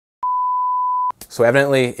So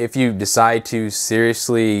evidently, if you decide to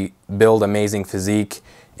seriously build amazing physique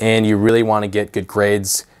and you really want to get good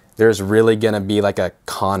grades, there's really going to be like a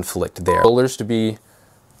conflict there. Shoulders to be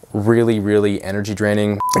really, really energy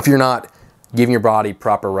draining. If you're not giving your body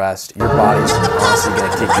proper rest, your body's honestly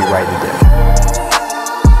going to kick you right in the dick.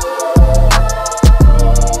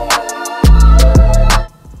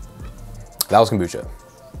 That was kombucha.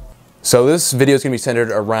 So this video is going to be centered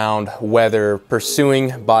around whether pursuing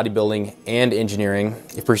bodybuilding and engineering,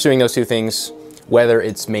 if pursuing those two things, whether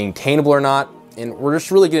it's maintainable or not. And we're just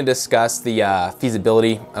really going to discuss the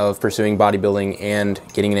feasibility of pursuing bodybuilding and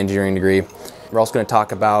getting an engineering degree. We're also going to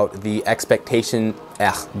talk about the expectations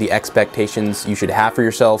you should have for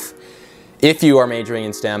yourself if you are majoring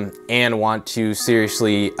in STEM and want to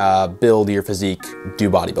seriously build your physique, do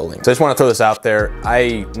bodybuilding. So I just want to throw this out there.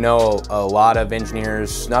 I know a lot of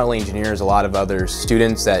engineers, not only engineers, a lot of other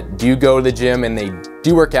students that do go to the gym and they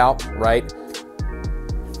do work out, right?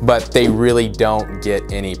 But they really don't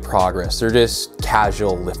get any progress. They're just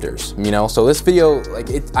casual lifters, you know? So this video,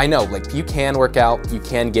 I know, you can work out, you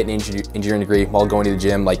can get an engineering degree while going to the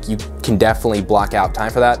gym. Like, you can definitely block out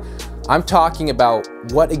time for that. I'm talking about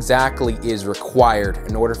what exactly is required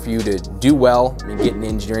in order for you to do well and get an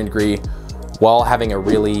engineering degree while having a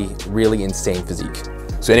really, really insane physique.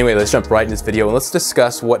 So anyway, let's jump right in this video and let's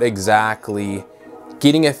discuss what exactly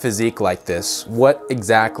getting a physique like this, what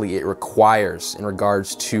exactly it requires in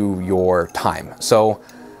regards to your time. So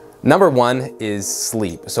number one is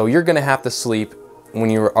sleep. So you're gonna have to sleep when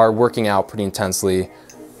you are working out pretty intensely,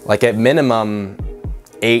 like at minimum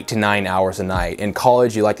 8 to 9 hours a night. In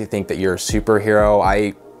college, you like to think that you're a superhero.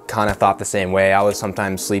 I kind of thought the same way. I was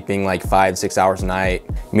sometimes sleeping like 5, 6 hours a night,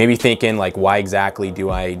 maybe thinking like, why exactly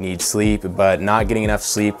do I need sleep? But not getting enough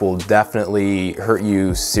sleep will definitely hurt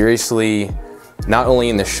you seriously, not only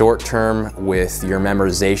in the short term with your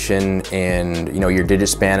memorization and your digit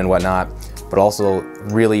span and whatnot, but also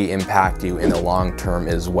really impact you in the long term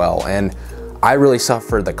as well. And I really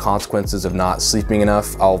suffered the consequences of not sleeping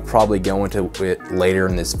enough. I'll probably go into it later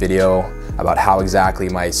in this video about how exactly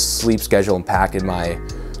my sleep schedule impacted my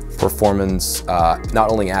performance,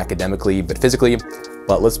 not only academically, but physically.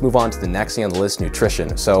 But let's move on to the next thing on the list,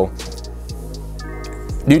 nutrition. So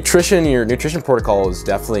nutrition, your nutrition protocol is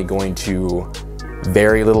definitely going to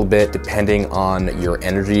vary a little bit depending on your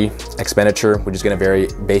energy expenditure, which is going to vary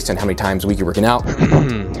based on how many times a week you're working out.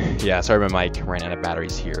 Yeah, sorry, my mic ran out of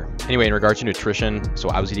batteries here. Anyway, in regards to nutrition, so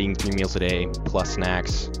I was eating 3 meals a day plus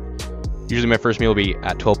snacks. Usually my first meal will be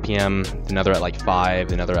at 12 p.m., another at like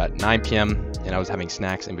 5, another at 9 p.m., and I was having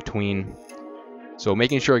snacks in between. So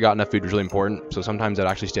making sure I got enough food was really important. So sometimes I'd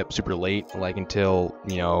actually stay up super late, like until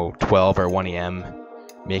 12 or 1 a.m.,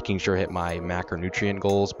 making sure I hit my macronutrient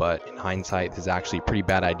goals. But in hindsight, this is actually a pretty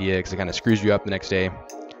bad idea because it kind of screws you up the next day.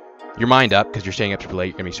 Your mind up because you're staying up super late,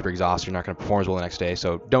 you're gonna be super exhausted, you're not gonna perform as well the next day,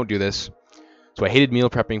 so don't do this. So I hated meal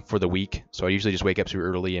prepping for the week, so I usually just wake up super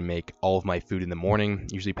early and make all of my food in the morning.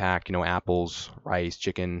 Usually pack, apples, rice,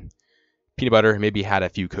 chicken, peanut butter, maybe had a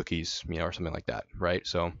few cookies, or something like that, right?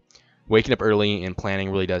 So waking up early and planning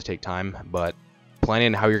really does take time, but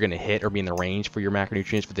planning how you're gonna hit or be in the range for your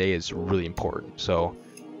macronutrients for the day is really important. So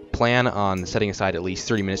plan on setting aside at least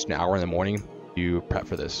 30 minutes to an hour in the morning to prep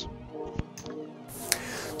for this.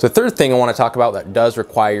 So the third thing I want to talk about that does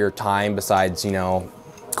require time besides,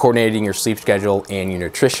 coordinating your sleep schedule and your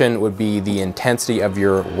nutrition would be the intensity of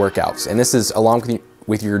your workouts. And this is, along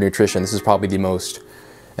with your nutrition, this is probably the most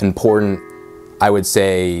important, I would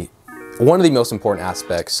say, one of the most important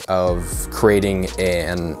aspects of creating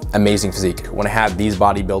an amazing physique. When I had these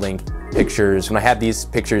bodybuilding pictures, when I had these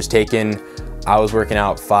pictures taken, I was working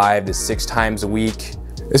out 5 to 6 times a week.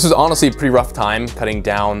 This was honestly a pretty rough time cutting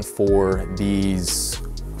down for these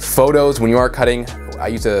photos. When you are cutting, I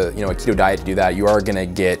use a keto diet to do that. You are gonna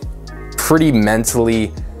get pretty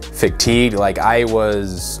mentally fatigued. Like I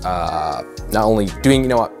was not only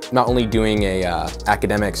doing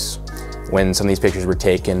academics when some of these pictures were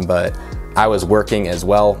taken, but I was working as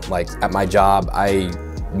well. Like at my job, I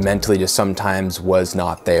mentally just sometimes was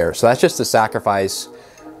not there. So that's just the sacrifice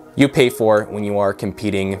you pay for when you are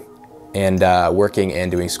competing and working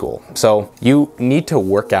and doing school. So you need to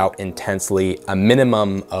work out intensely a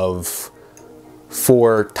minimum of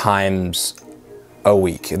 4 times a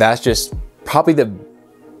week. That's just probably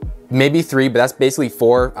maybe 3, but that's basically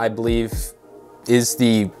 4, I believe, is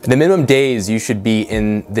the minimum days you should be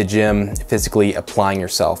in the gym physically applying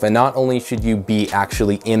yourself. And not only should you be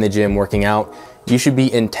actually in the gym working out, you should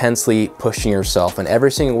be intensely pushing yourself. And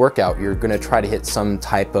every single workout, you're gonna try to hit some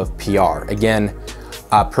type of PR. Again,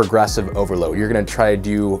 progressive overload. You're gonna try to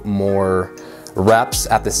do more reps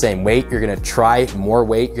at the same weight. You're gonna try more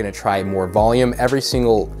weight, you're gonna try more volume. Every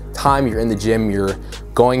single time you're in the gym, you're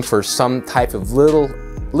going for some type of little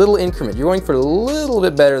increment. You're going for a little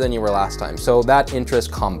bit better than you were last time. So that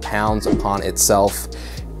interest compounds upon itself,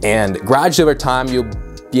 and gradually over time, you'll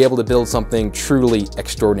be able to build something truly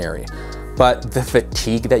extraordinary. But the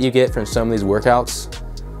fatigue that you get from some of these workouts,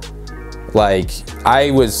 like,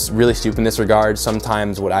 I was really stupid in this regard.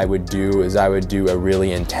 Sometimes what I would do is I would do a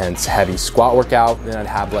really intense heavy squat workout, then I'd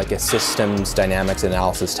have like a systems dynamics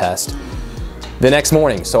analysis test the next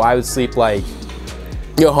morning. So I would sleep, like,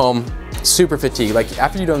 go home, super fatigued. Like,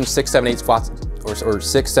 after you've done 6, 7, 8 squats, or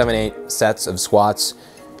 6, 7, 8 sets of squats,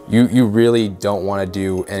 you really don't want to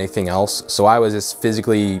do anything else. So I was just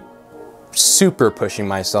physically super pushing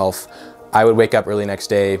myself. I would wake up early next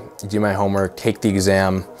day, do my homework, take the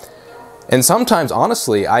exam. And sometimes,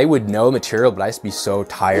 honestly, I would know material, but I used to be so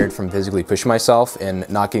tired from physically pushing myself and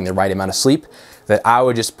not getting the right amount of sleep that I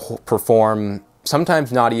would just perform,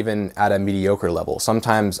 sometimes not even at a mediocre level.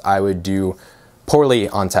 Sometimes I would do poorly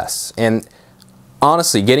on tests. And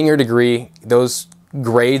honestly, getting your degree, those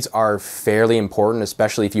grades are fairly important,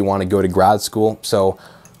 especially if you want to go to grad school. So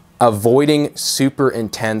avoiding super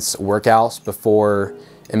intense workouts before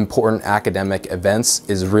important academic events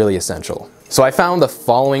is really essential. So I found the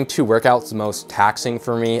following 2 workouts the most taxing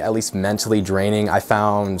for me, at least mentally draining. I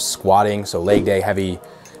found squatting, so leg day, heavy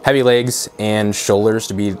legs, and shoulders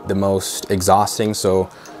to be the most exhausting. So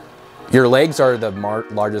your legs are the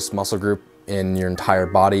largest muscle group in your entire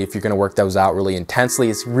body. If you're gonna work those out really intensely,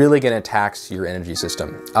 it's really gonna tax your energy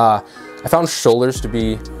system. I found shoulders to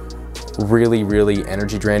be really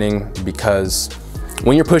energy draining, because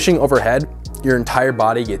when you're pushing overhead, your entire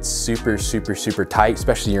body gets super tight,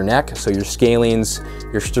 especially your neck. So your scalenes,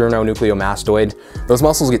 your sternocleidomastoid, those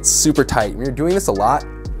muscles get super tight. When you're doing this a lot,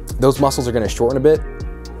 those muscles are gonna shorten a bit,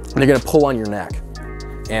 and they're gonna pull on your neck.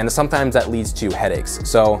 And sometimes that leads to headaches.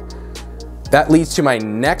 So that leads to my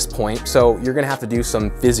next point. So you're gonna have to do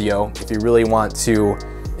some physio if you really want to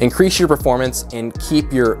increase your performance and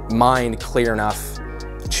keep your mind clear enough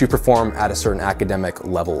to perform at a certain academic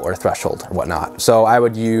level or threshold or whatnot. So I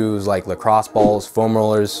would use like lacrosse balls, foam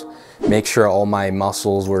rollers, make sure all my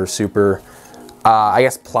muscles were super, I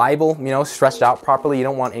guess, pliable, you know, stretched out properly. You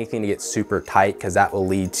don't want anything to get super tight, because that will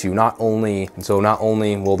lead to not only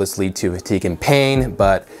will this lead to fatigue and pain,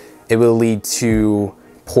 but it will lead to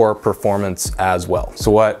poor performance as well. So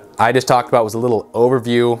what I just talked about was a little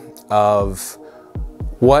overview of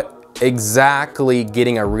what exactly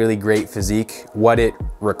getting a really great physique, what it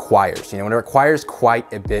requires. You know, and it requires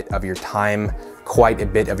quite a bit of your time, quite a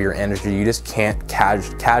bit of your energy. You just can't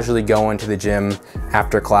casually go into the gym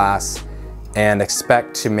after class and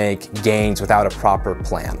expect to make gains without a proper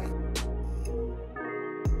plan.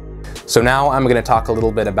 So now I'm gonna talk a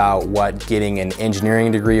little bit about what getting an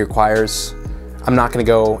engineering degree requires. I'm not gonna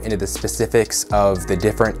go into the specifics of the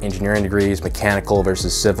different engineering degrees, mechanical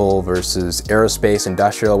versus civil versus aerospace,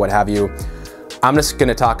 industrial, what have you. I'm just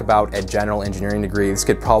gonna talk about a general engineering degree. This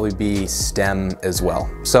could probably be STEM as well.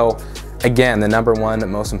 So again, the number one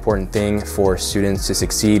most important thing for students to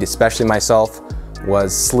succeed, especially myself,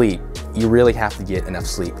 was sleep. You really have to get enough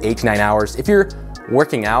sleep, 8 to 9 hours. If you're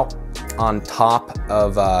working out on top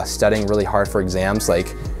of studying really hard for exams,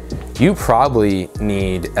 like, you probably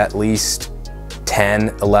need at least 10,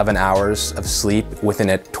 11 hours of sleep within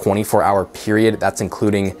a 24-hour period. That's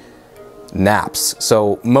including naps.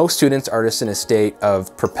 So most students are just in a state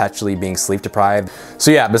of perpetually being sleep deprived.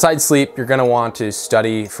 So yeah, besides sleep, you're gonna want to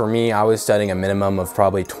study. For me, I was studying a minimum of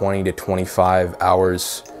probably 20 to 25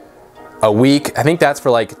 hours a week. I think that's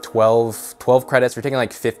for like 12 credits. We're taking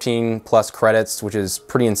like 15 plus credits, which is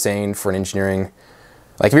pretty insane for an engineering.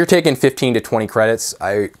 Like, if you're taking 15 to 20 credits,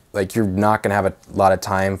 you're not gonna have a lot of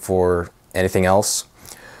time for anything else,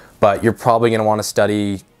 but you're probably going to want to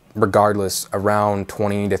study regardless around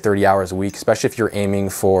 20 to 30 hours a week, especially if you're aiming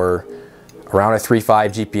for around a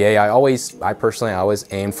 3.5 GPA. I personally always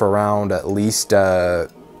aim for around at least, I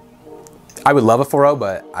would love a 4.0,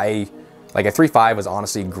 but like a 3.5 was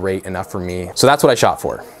honestly great enough for me. So that's what I shot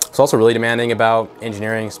for. It's also really demanding about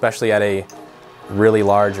engineering, especially at a really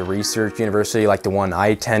large research university like the one I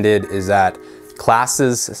attended, is that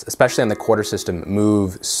classes, especially on the quarter system,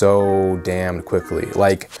 move so damn quickly.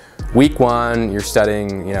 Like, week 1, you're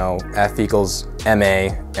studying, you know, F equals MA,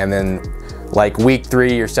 and then like week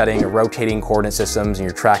 3, you're studying rotating coordinate systems and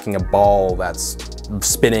you're tracking a ball that's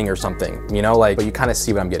spinning or something, you know, like, but you kind of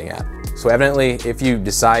see what I'm getting at. So evidently, if you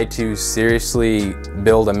decide to seriously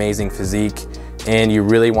build amazing physique and you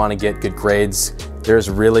really want to get good grades, there's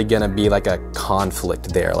really gonna be like a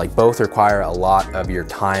conflict there. Like, both require a lot of your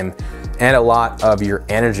time and a lot of your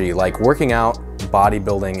energy. Like working out,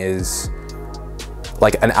 bodybuilding is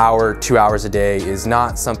like an hour, 2 hours a day is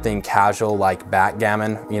not something casual like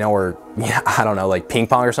backgammon, you know, or I don't know, like ping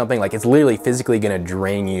pong or something. Like it's literally physically gonna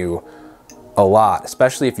drain you a lot,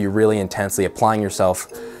 especially if you're really intensely applying yourself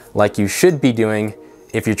like you should be doing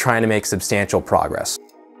if you're trying to make substantial progress.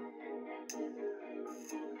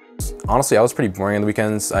 Honestly, I was pretty boring on the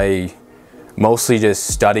weekends. I mostly just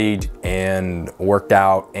studied and worked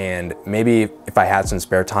out, and maybe if I had some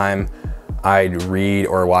spare time, I'd read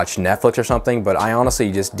or watch Netflix or something, but I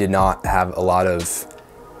honestly just did not have a lot of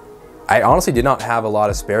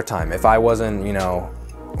spare time. If I wasn't, you know,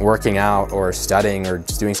 working out or studying or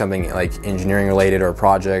just doing something like engineering related or a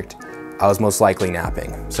project, I was most likely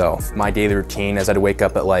napping. So my daily routine is I'd wake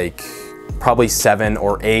up at like probably 7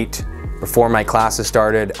 or 8. Before my classes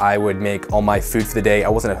started, I would make all my food for the day. I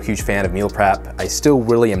wasn't a huge fan of meal prep. I still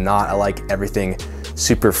really am not. I like everything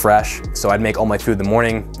super fresh. So I'd make all my food in the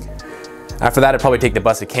morning. After that, I'd probably take the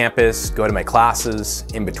bus to campus, go to my classes.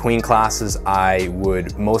 In between classes, I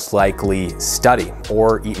would most likely study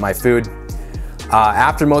or eat my food.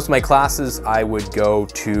 After most of my classes, I would go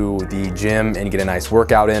to the gym and get a nice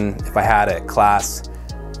workout in. If I had a class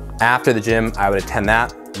after the gym, I would attend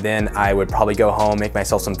that. Then I would probably go home, make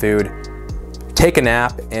myself some food, take a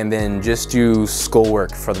nap, and then just do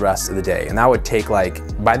schoolwork for the rest of the day. And that would take like,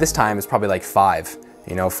 by this time, it's probably like 5,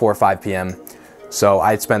 you know, 4 or 5 p.m. So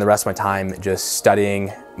I'd spend the rest of my time just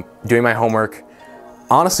studying, doing my homework.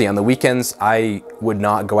 Honestly, on the weekends, I would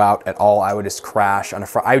not go out at all. I would just crash on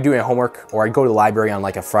I would do my homework, or I'd go to the library on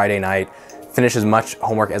like a Friday night, finish as much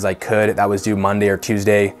homework as I could that was due Monday or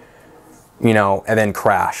Tuesday, you know, and then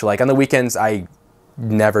crash. Like on the weekends, I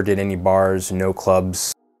never did any bars, no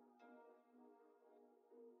clubs.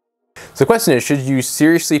 So the question is, should you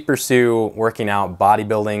seriously pursue working out,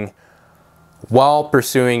 bodybuilding, while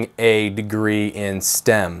pursuing a degree in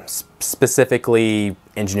STEM, specifically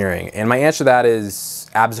engineering? And my answer to that is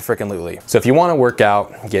abso-freaking-lutely. So if you want to work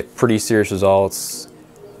out, get pretty serious results,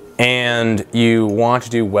 and you want to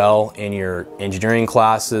do well in your engineering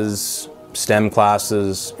classes, STEM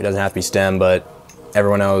classes, it doesn't have to be STEM, but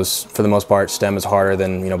everyone knows for the most part STEM is harder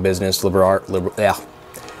than, you know, business, liberal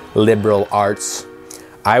arts.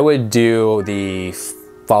 I would do the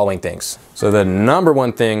following things. So the number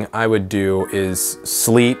one thing I would do is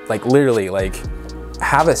sleep, like literally, like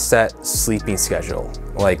have a set sleeping schedule.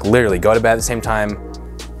 Like literally go to bed at the same time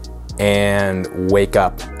and wake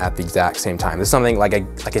up at the exact same time. This is something, like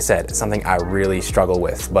I said, it's something I really struggle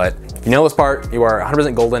with. But if you know this part, you are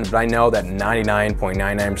 100% golden, but I know that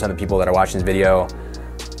 99.99% of the people that are watching this video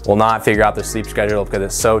will not figure out their sleep schedule because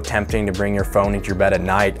it's so tempting to bring your phone into your bed at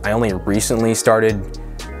night. I only recently started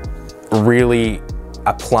really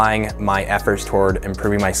applying my efforts toward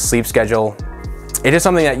improving my sleep schedule. It is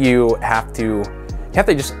something that you just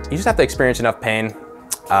have to experience enough pain,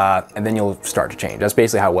 and then you'll start to change. That's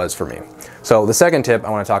basically how it was for me. So the second tip I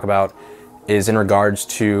want to talk about is in regards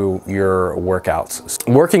to your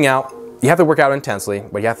workouts. Working out, you have to work out intensely,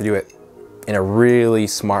 but you have to do it in a really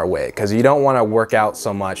smart way, because you don't want to work out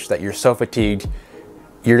so much that you're so fatigued,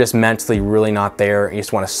 you're just mentally really not there, and you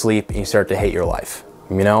just want to sleep and you start to hate your life,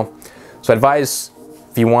 you know? So I advise,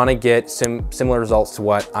 if you want to get similar results to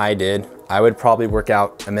what I did, I would probably work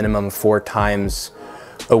out a minimum of 4 times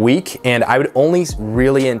a week, and I would only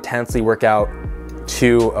really intensely work out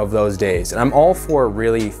 2 of those days. And I'm all for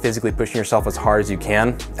really physically pushing yourself as hard as you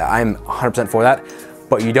can. I'm 100% for that,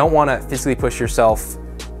 but you don't want to physically push yourself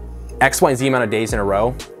X, Y, and Z amount of days in a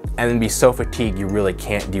row and then be so fatigued you really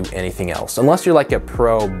can't do anything else. Unless you're like a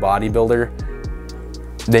pro bodybuilder,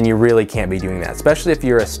 then you really can't be doing that, especially if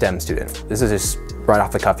you're a STEM student. This is just right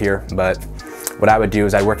off the cuff here, but what I would do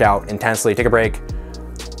is I'd work out intensely, take a break,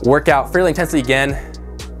 work out fairly intensely again,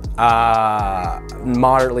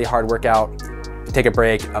 moderately hard workout, take a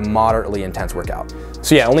break, a moderately intense workout.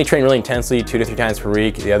 So yeah, only train really intensely 2 to 3 times per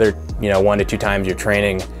week. The other, 1 to 2 times you're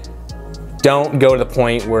training. Don't go to the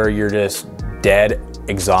point where you're just dead,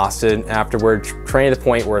 exhausted afterward. Train to the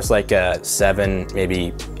point where it's like a 7,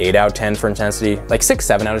 maybe 8 out of 10 for intensity, like 6,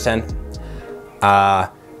 7 out of 10.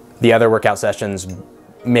 The other workout sessions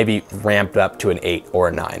maybe ramped up to an 8 or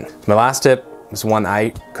a 9. My last tip is one I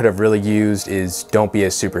could have really used is don't be a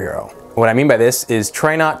superhero. What I mean by this is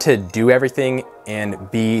try not to do everything and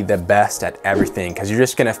be the best at everything, because you're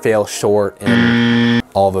just gonna fail short in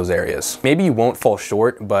all those areas. Maybe you won't fall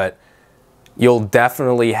short, but you'll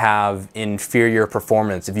definitely have inferior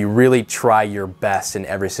performance if you really try your best in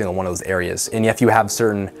every single one of those areas. And if you have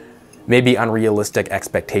certain, maybe unrealistic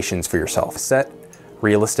expectations for yourself. Set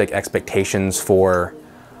realistic expectations for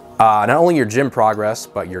not only your gym progress,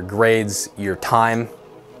 but your grades, your time.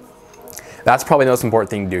 That's probably the most important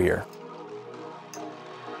thing to do here.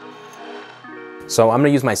 So I'm gonna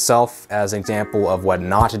use myself as an example of what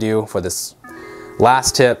not to do for this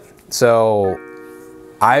last tip. So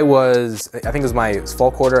I think it was my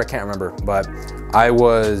fall quarter, I can't remember, but I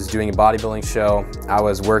was doing a bodybuilding show. I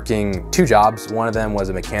was working 2 jobs. One of them was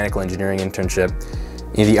a mechanical engineering internship.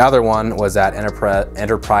 And the other one was at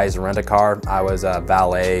Enterprise Rent-A-Car. I was a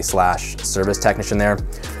valet / service technician there.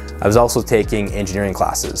 I was also taking engineering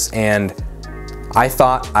classes, and I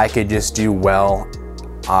thought I could just do well,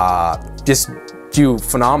 just do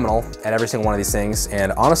phenomenal at every single one of these things.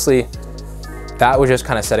 And honestly, that was just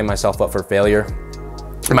kind of setting myself up for failure.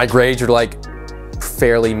 My grades were like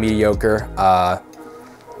fairly mediocre.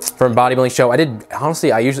 From a bodybuilding show,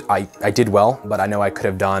 I did well, but I know I could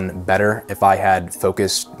have done better if I had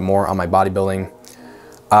focused more on my bodybuilding.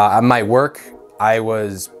 At my work, I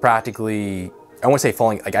was practically, I wouldn't say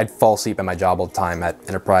falling, like I'd fall asleep at my job all the time at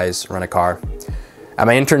Enterprise Rent-A-Car. At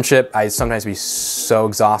my internship, I'd sometimes be so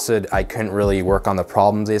exhausted, I couldn't really work on the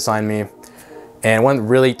problems they assigned me. And one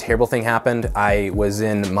really terrible thing happened. I was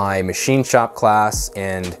in my machine shop class,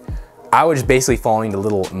 and I was basically falling into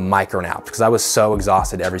little micro naps because I was so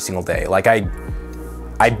exhausted every single day. Like I'd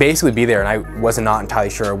basically be there and I wasn't not entirely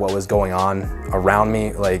sure what was going on around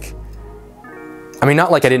me. Like, I mean,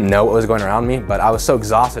 not like I didn't know what was going around me, but I was so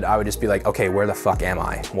exhausted, I would just be like, okay, where the fuck am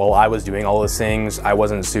I? Well, I was doing all those things. I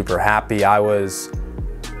wasn't super happy. I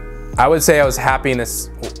would say I was happy in this,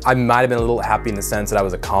 I might've been a little happy in the sense that I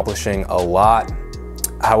was accomplishing a lot.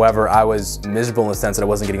 However, I was miserable in the sense that I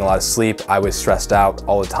wasn't getting a lot of sleep. I was stressed out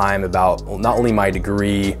all the time about not only my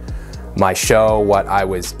degree, my show, what I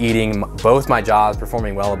was eating, both my jobs,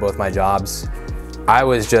 performing well at both my jobs. I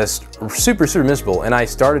was just super, super miserable. And I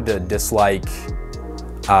started to dislike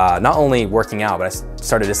not only working out, but I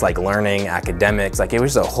started to dislike learning, academics. Like, it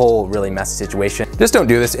was a whole really messy situation. Just don't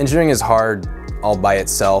do this. Engineering is hard all by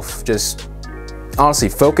itself. Just honestly,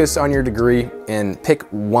 focus on your degree and pick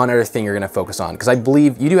one other thing you're gonna focus on. Because I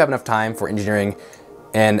believe you do have enough time for engineering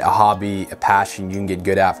and a hobby, a passion you can get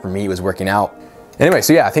good at. For me, it was working out. Anyway,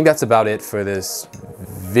 so yeah, I think that's about it for this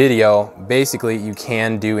video. Basically, you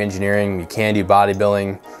can do engineering, you can do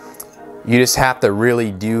bodybuilding. You just have to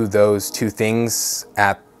really do those two things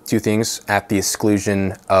at the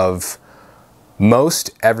exclusion of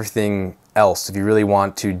most everything else. If you really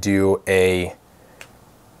want to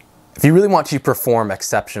perform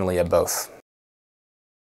exceptionally at both.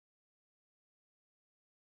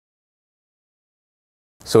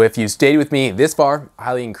 So if you stayed with me this far, I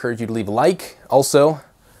highly encourage you to leave a like. Also,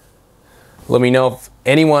 let me know if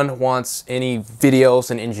anyone wants any videos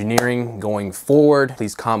in engineering going forward.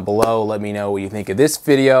 Please comment below. Let me know what you think of this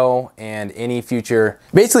video and any future,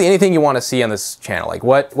 basically anything you want to see on this channel. Like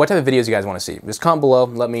what type of videos you guys want to see. Just comment below,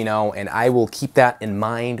 let me know, and I will keep that in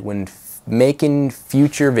mind when making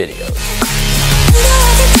future videos.